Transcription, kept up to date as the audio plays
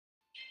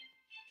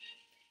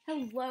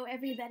Hello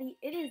everybody,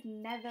 it is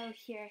Nevo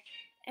here,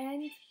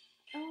 and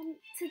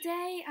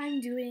today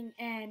I'm doing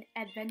an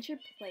adventure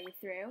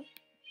playthrough.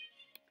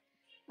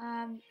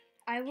 Um,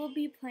 I will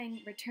be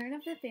playing Return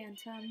of the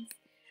Phantoms.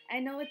 I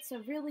know it's a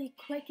really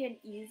quick and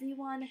easy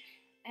one,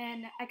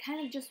 and I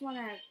kind of just want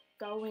to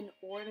go in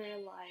order,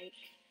 like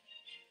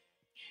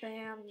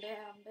bam,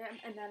 bam, bam,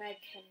 and then I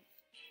can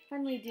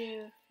finally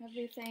do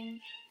everything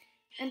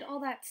and all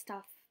that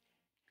stuff.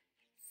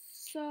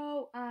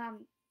 So,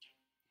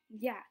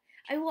 yeah,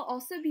 I will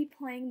also be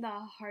playing the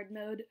hard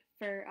mode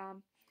for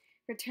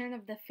Return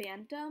of the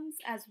Phantoms,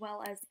 as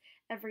well as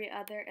every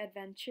other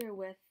adventure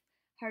with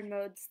hard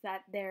modes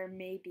that there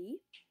may be.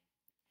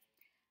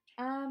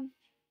 Um,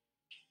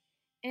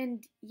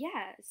 and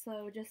yeah,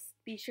 so just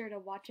be sure to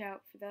watch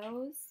out for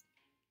those.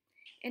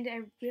 And I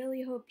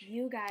really hope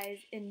you guys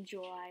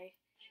enjoy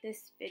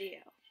this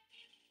video.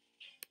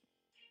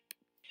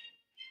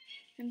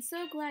 I'm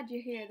so glad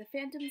you're here. The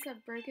Phantoms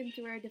have broken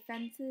through our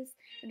defenses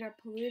and are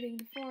polluting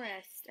the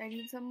forest. I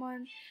need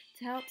someone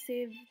to help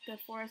save the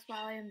forest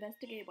while I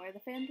investigate where the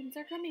Phantoms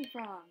are coming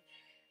from.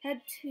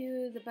 Head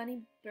to the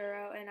bunny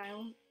burrow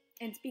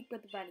and speak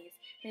with the bunnies.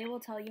 They will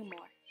tell you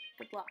more.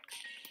 Good luck.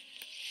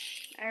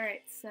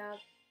 Alright, so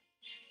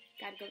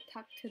gotta go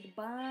talk to the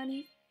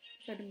bunny.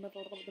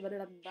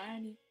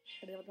 Bunny.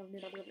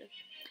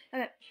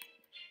 Okay.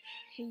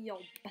 Hey yo,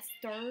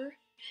 Buster.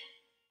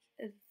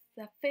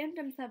 The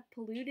Phantoms have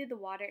polluted the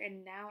water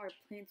and now our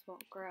plants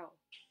won't grow.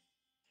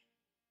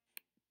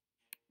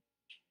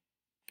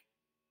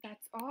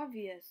 That's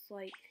obvious.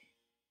 Like,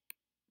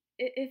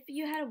 if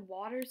you had a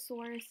water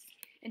source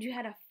and you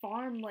had a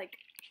farm, like,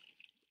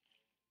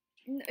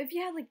 if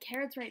you had, like,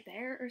 carrots right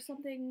there or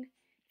something,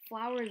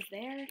 flowers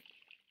there,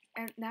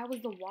 and that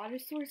was the water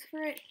source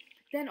for it,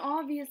 then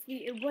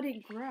obviously it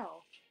wouldn't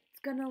grow. It's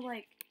gonna,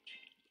 like,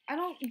 I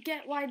don't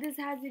get why this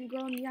hasn't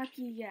grown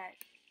yucky yet.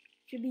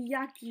 Should be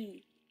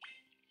yucky.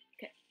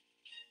 Okay.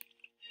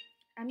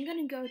 I'm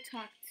gonna go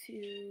talk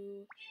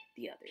to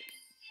the others.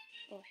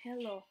 Oh,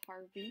 hello,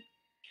 Harvey.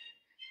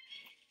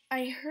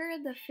 I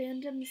heard the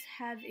Phantoms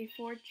have a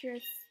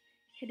fortress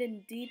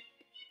hidden deep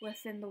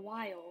within the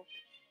wild.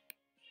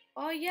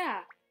 Oh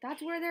yeah,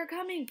 that's where they're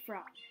coming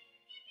from.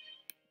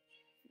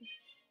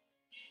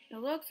 It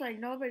looks like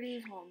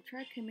nobody's home.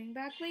 Try coming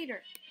back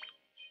later.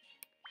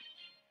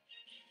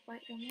 But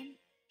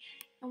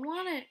I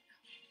want it.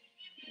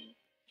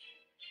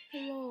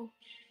 Hello,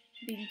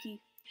 Binky.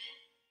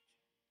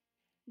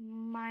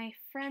 My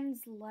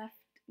friends left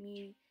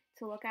me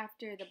to look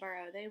after the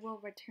burrow. They will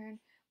return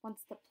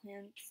once the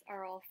plants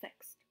are all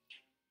fixed.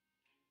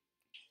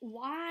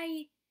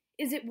 Why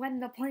is it when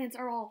the plants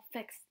are all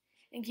fixed?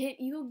 And can't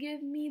you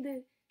give me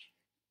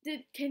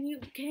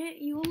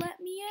can't you let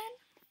me in?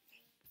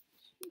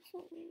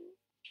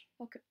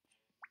 Okay.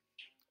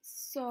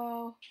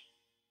 So,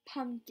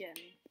 Pumpkin.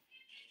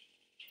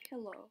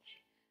 Hello.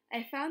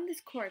 I found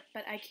this cork,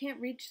 but I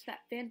can't reach that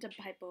phantom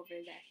pipe over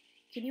there.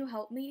 Can you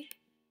help me?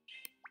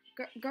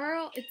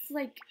 Girl, it's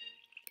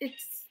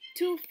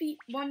 2 feet,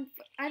 1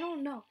 foot, I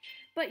don't know.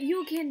 But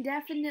you can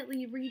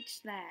definitely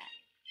reach that.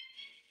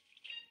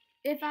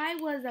 If I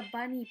was a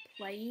bunny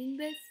playing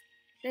this,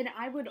 then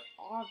I would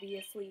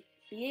obviously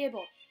be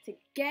able to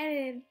get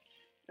in.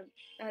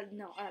 That's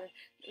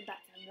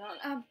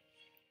wrong.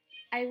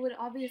 I would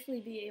obviously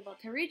be able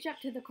to reach up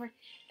to the cork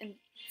and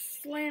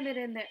slam it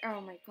in there.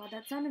 Oh my god,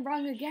 that sounded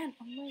wrong again.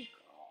 Oh my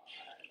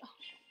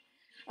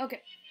god.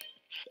 Okay,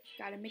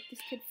 gotta make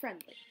this kid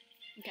friendly.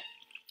 Okay,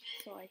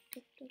 so I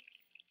took the.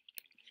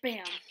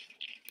 Bam.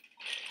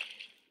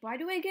 Why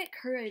do I get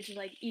courage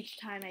like each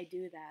time I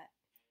do that?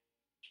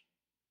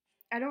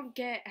 I don't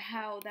get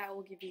how that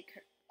will give you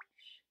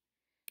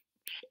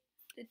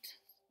courage.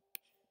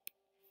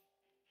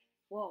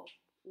 Whoa.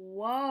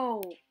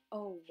 Whoa.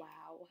 Oh,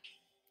 wow.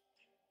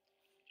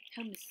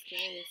 How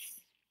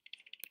mysterious.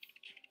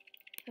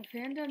 The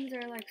Phantoms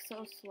are like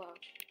so slow.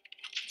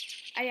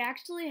 I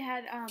actually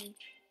had,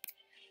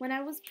 when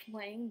I was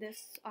playing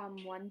this,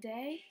 one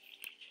day,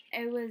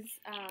 I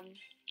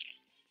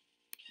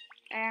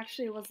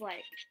actually was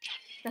like,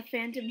 the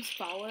Phantoms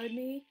followed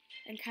me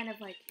and kind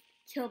of like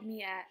killed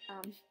me at,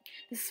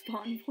 the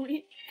spawn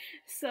point.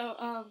 So,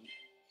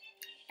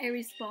 I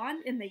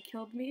respawned and they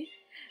killed me.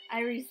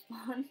 I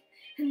respawned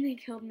and they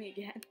killed me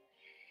again.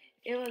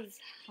 It was,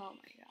 oh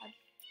my god.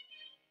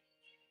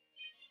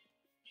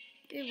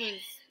 It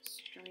was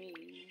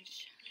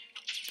strange.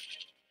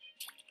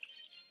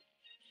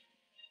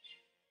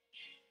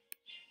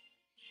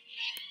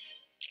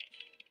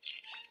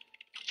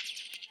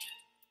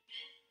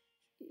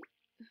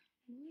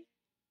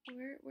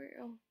 Where,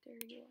 oh,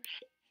 there you are.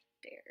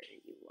 There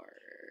you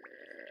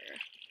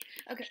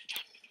are. Okay.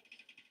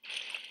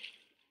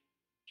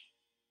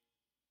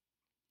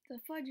 The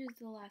fudge is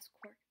the last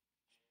quirk.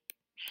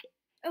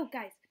 Oh,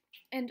 guys.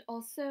 And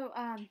also,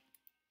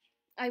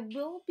 I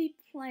will be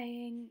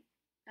playing,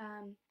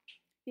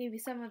 maybe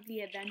some of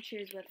the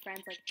adventures with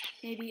friends. Like,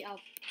 maybe I'll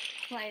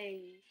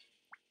play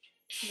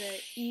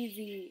the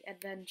easy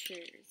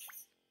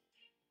adventures.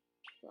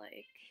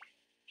 Like,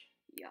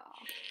 yeah.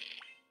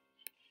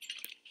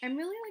 I'm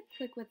really like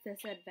quick with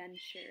this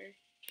adventure.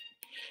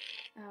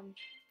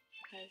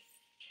 Because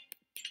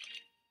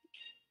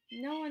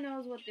no one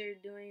knows what they're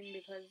doing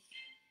because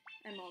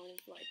I'm always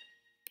like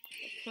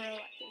a pro at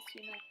this,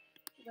 you know?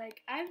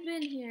 Like, I've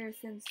been here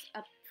since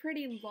a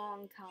pretty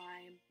long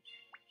time.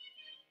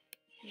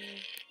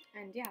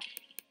 And yeah.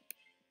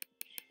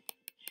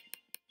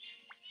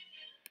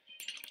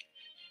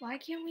 Why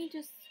can't we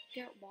just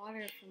get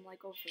water from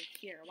like over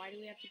here? Why do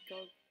we have to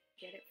go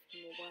get it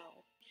from the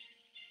well?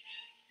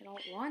 I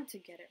don't want to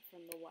get it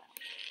from the well.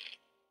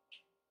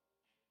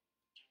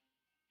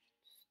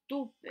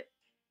 Stupid.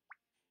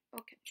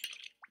 Okay.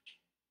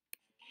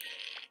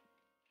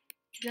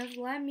 Just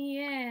let me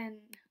in.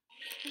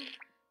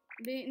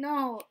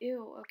 No,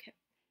 ew, okay.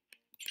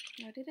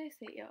 What did I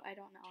say? Ew, I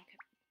don't know,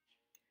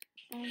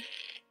 okay.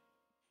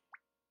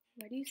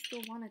 Why do you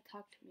still want to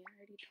talk to me? I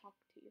already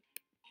talked to you.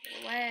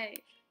 Go away.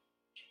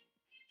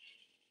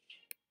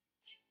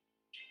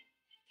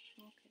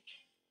 Okay.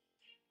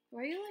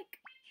 Why are you like...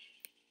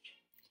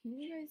 Can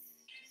you guys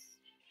just...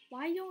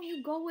 Why don't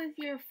you go with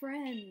your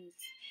friends?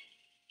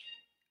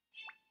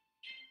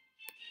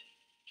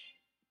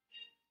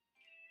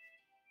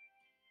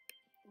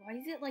 Why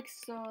is it like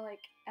so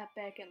like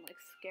epic and like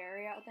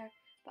scary out there?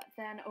 But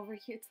then over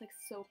here it's like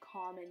so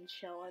calm and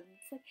chill and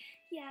it's like,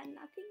 yeah,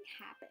 nothing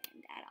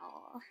happened at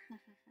all.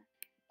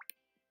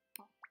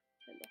 Oh,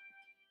 hello.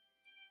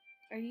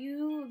 Are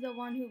you the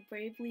one who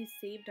bravely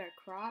saved our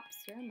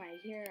crops? You're my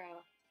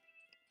hero.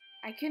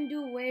 I can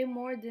do way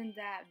more than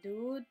that,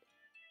 dude.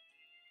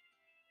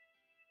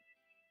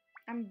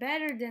 I'm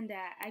better than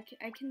that.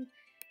 I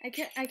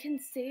can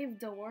save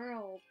the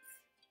world.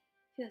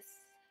 Yes,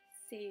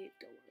 save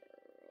the world.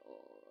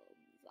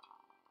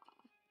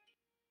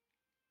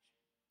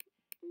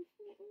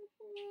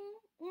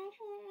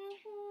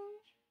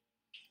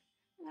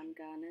 I'm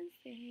gonna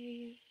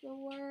save the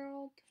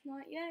world.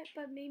 Not yet,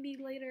 but maybe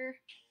later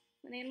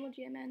when Animal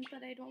Jam ends,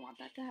 but I don't want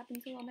that to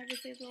happen, so I'll never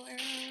save the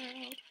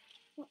world.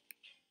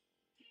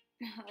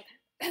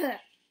 Okay.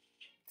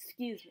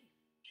 Excuse me.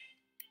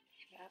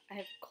 I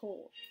have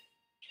cold.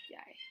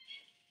 Yeah,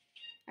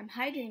 I'm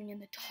hiding in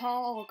the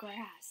tall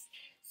grass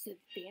so the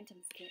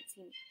phantoms can't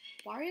see me.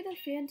 Why are the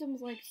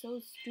phantoms like so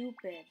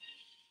stupid?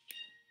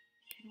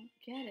 I don't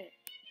get it.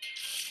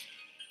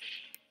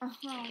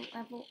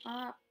 Level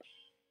up.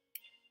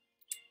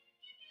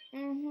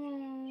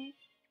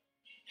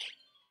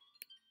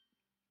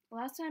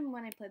 Last time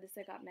when I played this,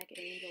 I got Mecha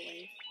Angel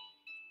Wings.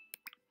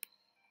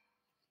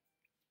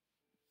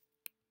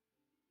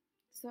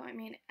 So, I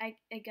mean, I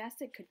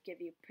guess it could give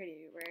you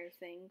pretty rare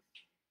things.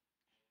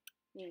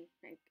 I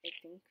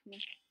think.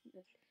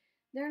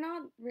 They're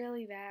not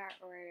really that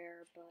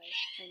rare, but,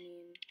 I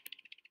mean,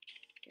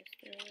 I guess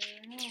they're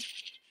rare enough.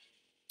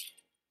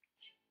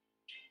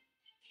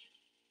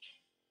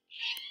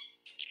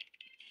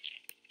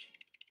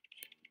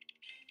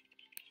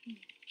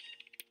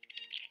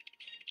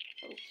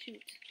 Oh,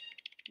 shoot.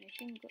 I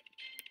think...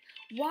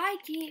 Why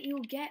can't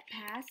you get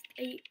past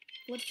a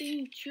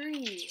flipping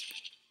tree?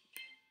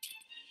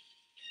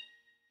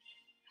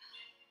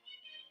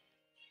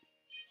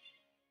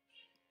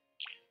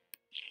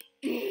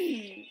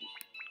 I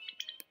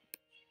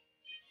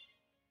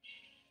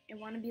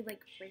want to be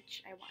like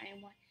rich. I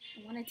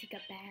want to take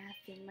a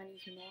bath and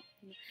money. You know.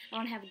 I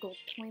want to have a gold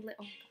toilet.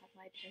 Oh God,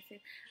 why did I say?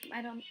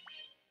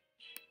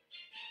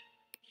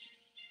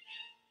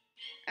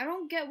 I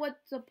don't get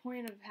what's the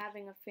point of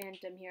having a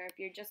phantom here if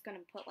you're just gonna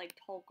put like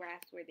tall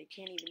grass where they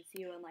can't even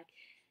see you and like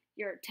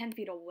you're 10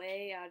 feet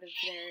away out of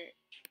their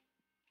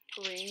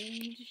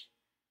range.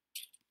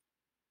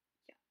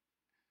 Yeah.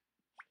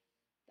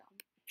 Dumb.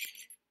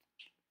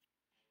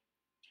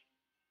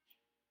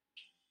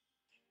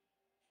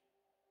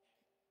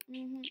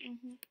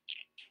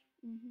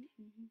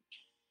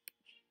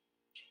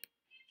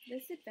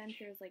 This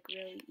adventure is like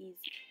really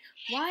easy.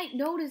 Why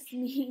notice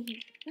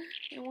me?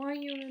 I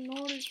want you to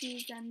notice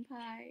me,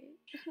 Senpai.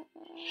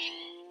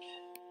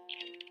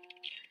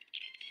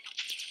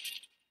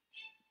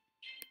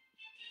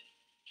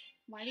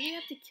 Why do we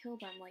have to kill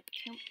them? Like,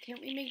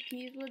 can't we make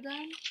peace with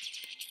them?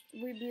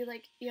 We'd be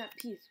like, yeah,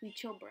 peace, we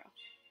chill, bro.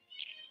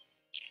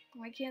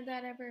 Why can't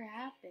that ever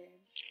happen?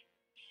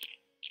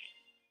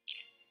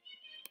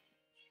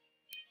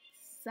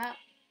 Sup?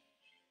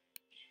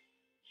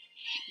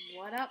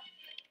 What up?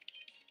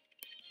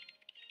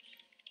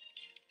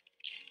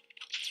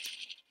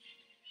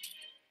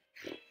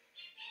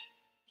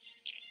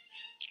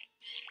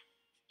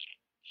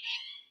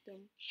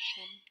 Dum,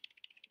 yeah.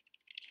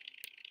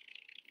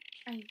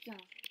 Yeah.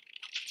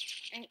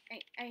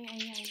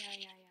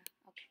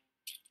 Okay.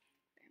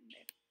 Bam,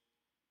 bam.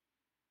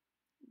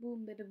 Boom,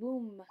 bada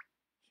boom.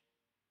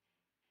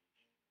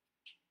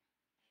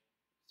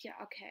 Yeah,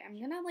 okay. I'm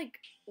gonna like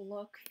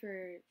look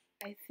for.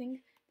 I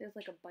think there's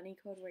like a bunny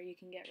code where you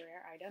can get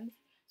rare items.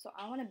 So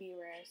I want to be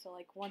rare. So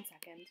like 1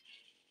 second.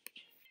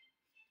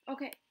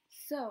 Okay.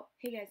 So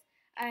hey guys,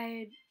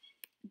 I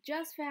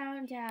just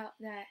found out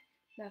that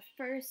the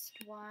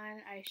first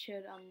one I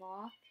should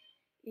unlock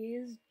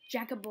is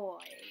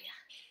Jackaboy.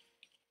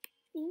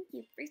 Thank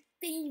you for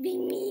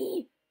saving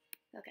me.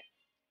 Okay,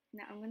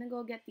 now I'm gonna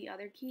go get the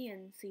other key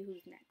and see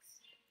who's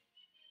next.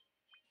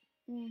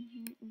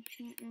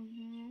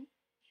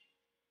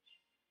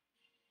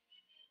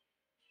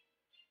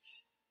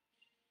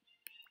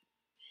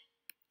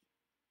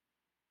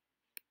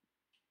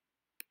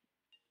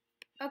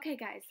 Okay,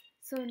 guys,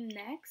 so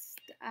next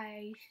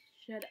I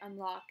should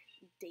unlock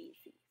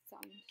Daisy. So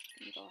I'm just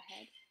gonna go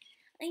ahead.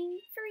 I'm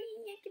free,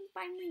 I can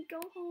finally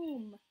go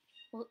home.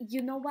 Well,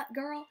 you know what,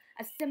 girl?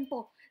 A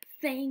simple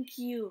thank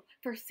you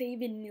for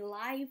saving me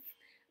life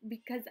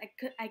because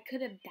I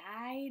could have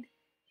died.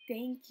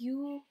 Thank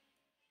you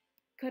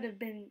could have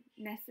been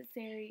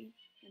necessary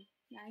and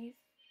nice.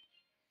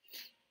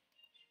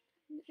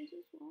 I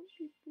just want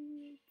people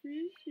to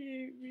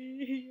appreciate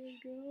me,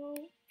 you know?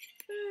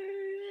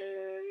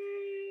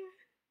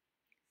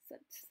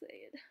 Such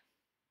sad.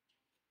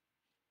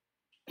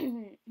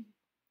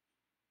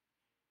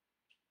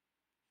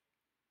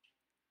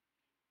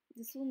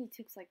 This only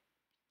takes like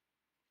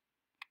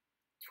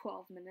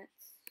 12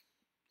 minutes,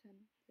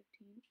 10,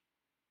 15.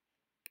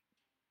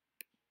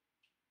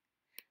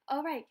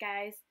 Alright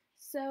guys,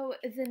 so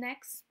the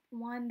next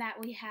one that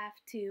we have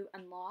to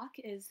unlock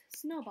is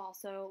Snowball,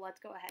 so let's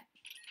go ahead.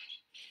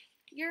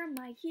 You're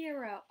my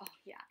hero. Oh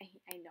yeah,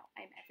 I know,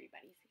 I'm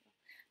everybody's hero.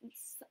 I'm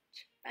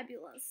such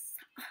fabulous.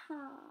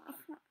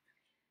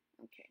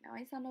 Okay, now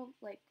I sound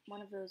like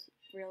one of those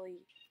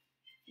really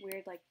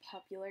weird, like,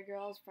 popular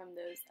girls from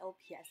those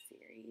LPS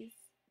series.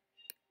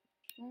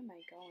 Where am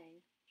I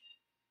going?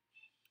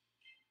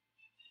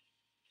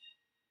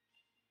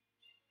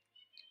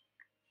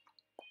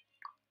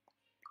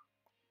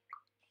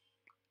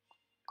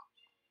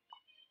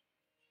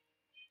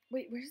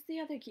 Wait, where's the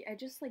other key? I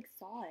just, like,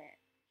 saw it.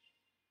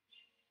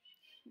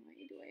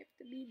 Why do I have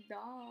to be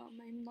dumb?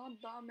 I'm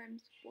not dumb, I'm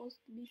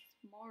supposed to be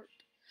smart.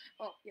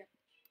 Oh, yeah.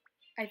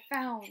 I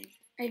found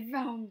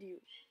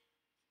you.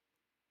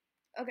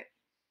 Okay,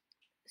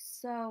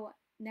 so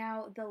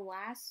now the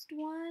last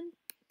one,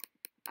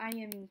 I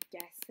am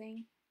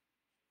guessing,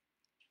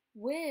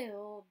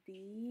 will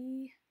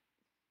be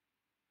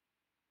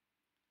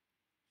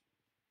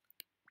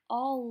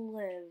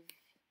Olive.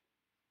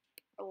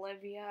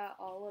 Olivia,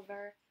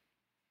 Oliver.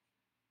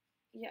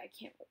 Yeah, I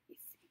can't really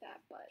see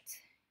that, but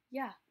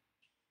yeah.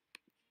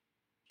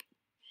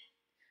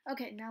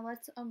 Okay, now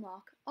let's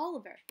unlock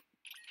Oliver.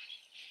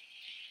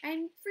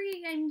 I'm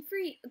free, I'm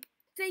free.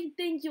 Say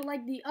thank you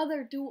like the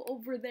other two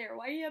over there.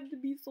 Why do you have to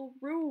be so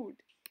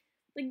rude?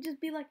 Like,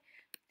 just be like,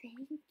 thank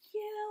you, you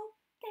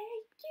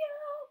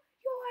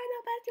are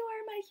the best, you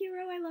are my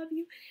hero, I love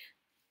you.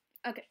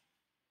 Okay,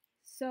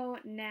 so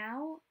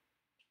now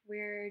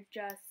we're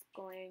just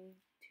going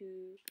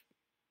to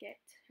get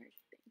her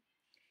thing.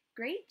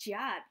 Great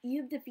job,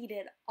 you've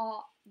defeated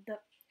the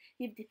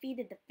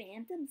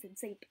phantoms and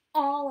saved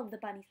all of the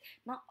bunnies.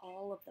 Not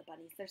all of the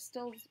bunnies. There's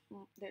still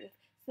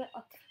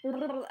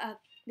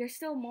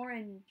more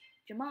in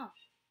Jamaa.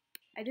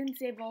 I didn't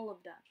save all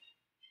of them.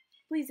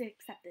 Please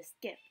accept this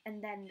gift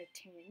and then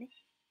return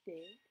to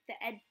the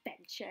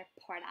adventure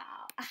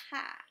portal.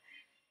 Aha!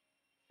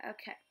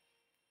 Okay.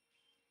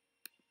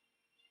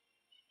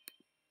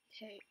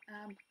 Okay,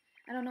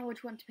 I don't know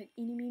which one to pick.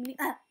 Eeny, meeny,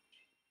 ah!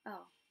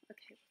 Oh,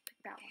 okay, let's pick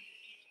that one.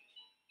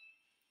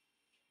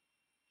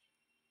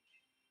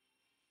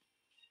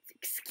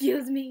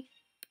 Excuse me?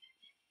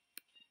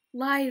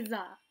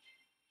 Liza!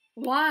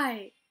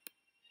 Why?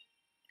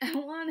 I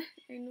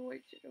knew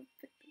I should have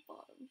picked the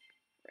bottom.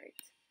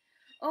 Right.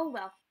 Oh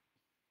well.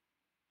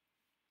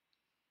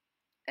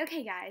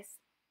 Okay, guys.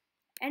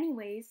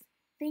 Anyways,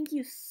 thank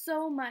you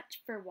so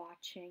much for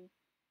watching.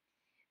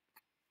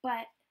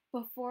 But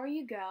before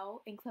you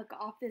go and click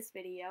off this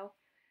video,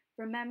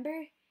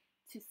 remember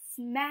to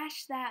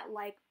smash that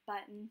like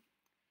button,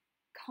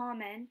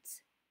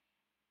 comment,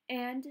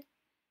 and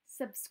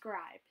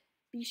subscribe.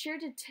 Be sure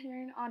to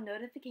turn on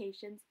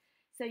notifications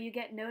so you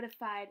get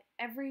notified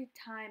every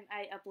time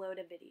I upload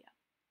a video.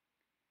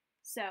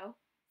 So,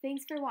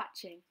 thanks for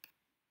watching.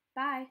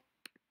 Bye!